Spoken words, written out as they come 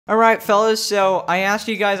Alright fellas, so I asked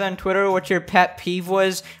you guys on Twitter what your pet peeve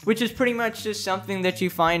was, which is pretty much just something that you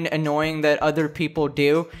find annoying that other people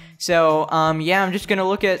do. So, yeah, I'm just gonna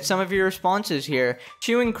look at some of your responses here.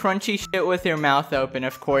 Chewing crunchy shit with your mouth open,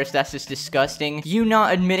 of course, that's just disgusting. You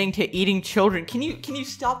not admitting to eating children. Can you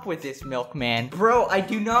stop with this, milkman? Bro, I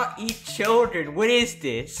do not eat children. What is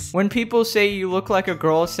this? When people say you look like a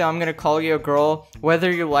girl, so I'm gonna call you a girl,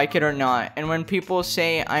 whether you like it or not. And when people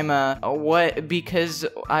say I'm a what, because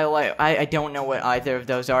I don't know what either of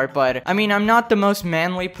those are, but I mean, I'm not the most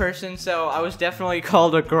manly person, so I was definitely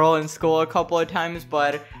called a girl in school a couple of times,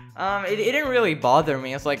 but it didn't really bother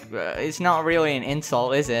me. It's like, it's not really an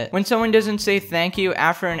insult, is it? When someone doesn't say thank you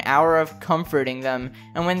after an hour of comforting them,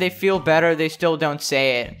 and when they feel better, they still don't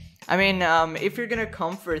say it. I mean, if you're gonna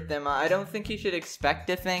comfort them, I don't think you should expect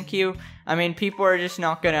a thank you. I mean, people are just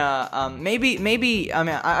not gonna, maybe, I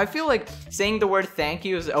mean, I feel like saying the word thank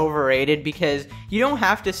you is overrated because you don't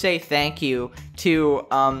have to say thank you to,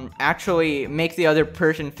 actually make the other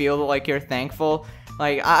person feel like you're thankful.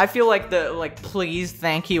 Like, I feel like please,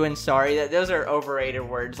 thank you, and sorry, those are overrated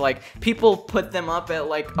words. Like, people put them up at,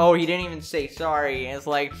 like, oh, you didn't even say sorry, and it's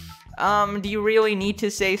like, do you really need to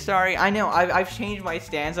say sorry? I know, I've changed my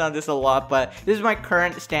stance on this a lot, but this is my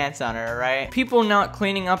current stance on it, alright? People not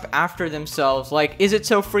cleaning up after themselves, like, is it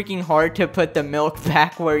so freaking hard to put the milk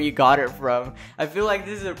back where you got it from? I feel like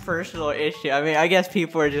this is a personal issue. I mean, I guess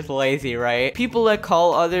people are just lazy, right? People that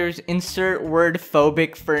call others insert word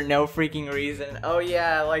phobic for no freaking reason. Oh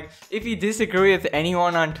yeah, like, if you disagree with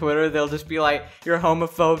anyone on Twitter, they'll just be like, you're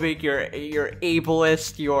homophobic, you're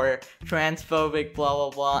ableist, you're transphobic, blah blah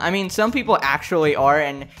blah. I mean, some people actually are,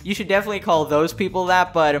 and you should definitely call those people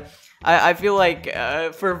that, but I feel like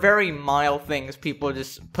for very mild things, people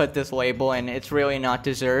just put this label, and it's really not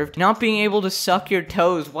deserved. Not being able to suck your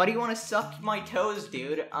toes. Why do you want to suck my toes,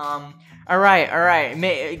 dude? Alright,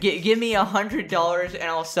 give me $100 and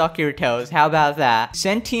I'll suck your toes. How about that?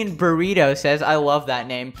 Sentient Burrito says, I love that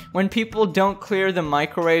name. When people don't clear the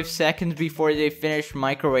microwave seconds before they finish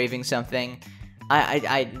microwaving something.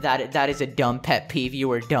 That is a dumb pet peeve. You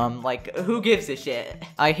were dumb. Like, who gives a shit?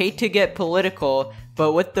 I hate to get political,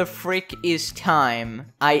 but what the frick is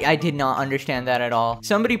time? I did not understand that at all.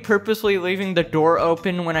 Somebody purposely leaving the door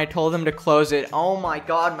open when I told them to close it. Oh my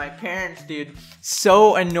god, my parents, dude.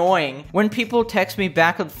 So annoying. When people text me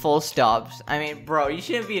back with full stops. I mean, bro, you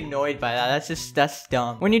shouldn't be annoyed by that. That's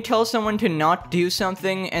dumb. When you tell someone to not do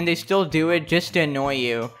something and they still do it just to annoy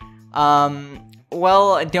you.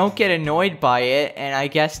 Well, don't get annoyed by it, and I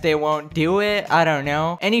guess they won't do it. I don't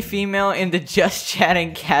know. Any female in the just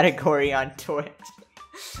chatting category on Twitch.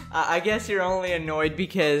 I guess you're only annoyed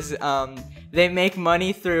because, they make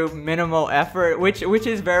money through minimal effort, which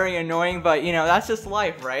is very annoying, but, you know, that's just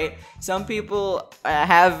life, right? Some people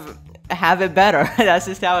have it better. That's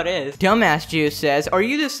just how it is. Dumbass Juice says, are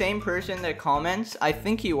you the same person that comments? I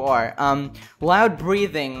think you are. Loud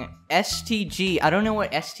breathing. STG. I don't know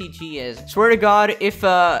what STG is. Swear to God, if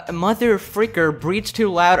a mother freaker breathes too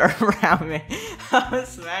loud around me, I'll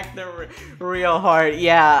smack them real hard.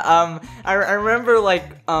 Yeah, I remember, like,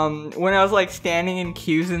 when I was, like, standing in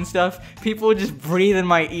queues and stuff, people would just breathe in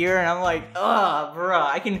my ear, and I'm like, ugh, bro,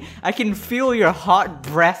 I can feel your hot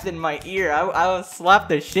breath in my ear. I will slap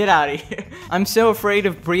the shit out of you. I'm so afraid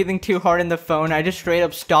of breathing too hard in the phone, I just straight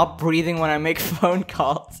up stop breathing when I make phone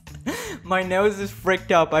calls. My nose is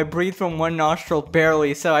fricked up. I breathe from one nostril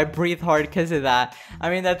barely, so I breathe hard because of that.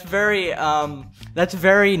 I mean, that's very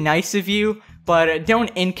nice of you, but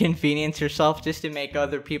don't inconvenience yourself just to make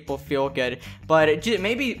other people feel good. But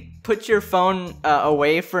maybe put your phone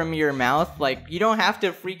away from your mouth. Like, you don't have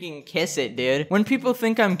to freaking kiss it, dude. When people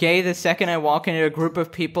think I'm gay the second I walk into a group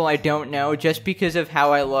of people I don't know just because of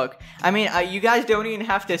how I look. I mean, you guys don't even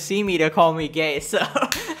have to see me to call me gay, so...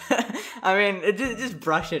 I mean, just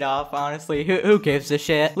brush it off, honestly. Who gives a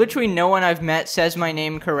shit? Literally no one I've met says my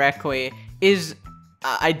name correctly.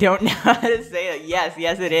 I don't know how to say it. Yes,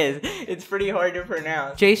 it is. It's pretty hard to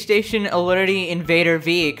pronounce. J-Station Alerty Invader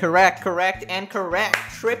V. Correct.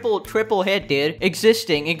 Triple hit, dude.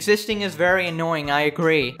 Existing is very annoying, I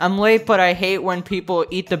agree. I'm late, but I hate when people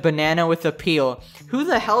eat the banana with a peel. Who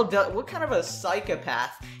the hell does- what kind of a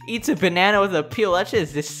psychopath eats a banana with a peel? That shit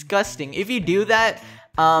is disgusting. If you do that,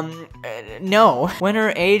 no. When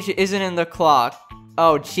her age isn't in the clock.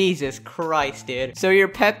 Oh, Jesus Christ, dude. So your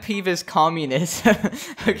pet peeve is communist.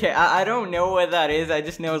 Okay, I don't know what that is. I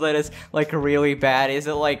just know that it's, like, really bad. Is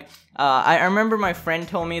it, like, I remember my friend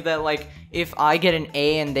told me that, like, if I get an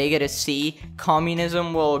A and they get a C,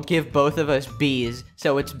 communism will give both of us B's,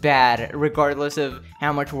 so it's bad, regardless of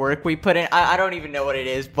how much work we put in. I don't even know what it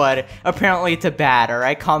is, but apparently it's a bad,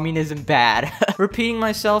 alright? Communism bad. Repeating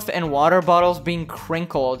myself and water bottles being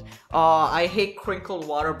crinkled. I hate crinkled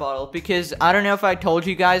water bottles because I don't know if I told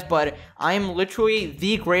you guys, but I am literally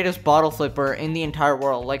the greatest bottle flipper in the entire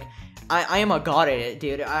world. Like, I am a god at it,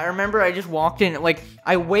 dude. I remember I just walked in, like,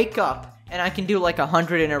 I wake up and I can do like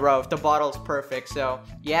 100 in a row if the bottle's perfect. So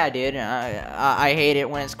yeah, dude, I hate it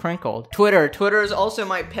when it's crinkled. Twitter is also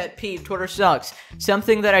my pet peeve. Twitter sucks.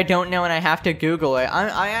 Something that I don't know and I have to Google it.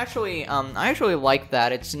 I actually like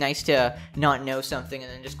that. It's nice to not know something and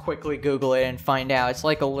then just quickly Google it and find out. It's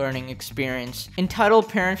like a learning experience. Entitled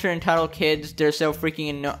parents or entitled kids, they're so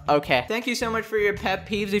freaking okay. Thank you so much for your pet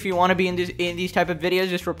peeves. If you want to be in these type of videos,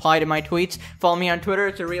 just reply to my tweets. Follow me on Twitter.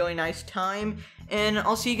 It's a really nice time. And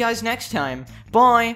I'll see you guys next time. Bye!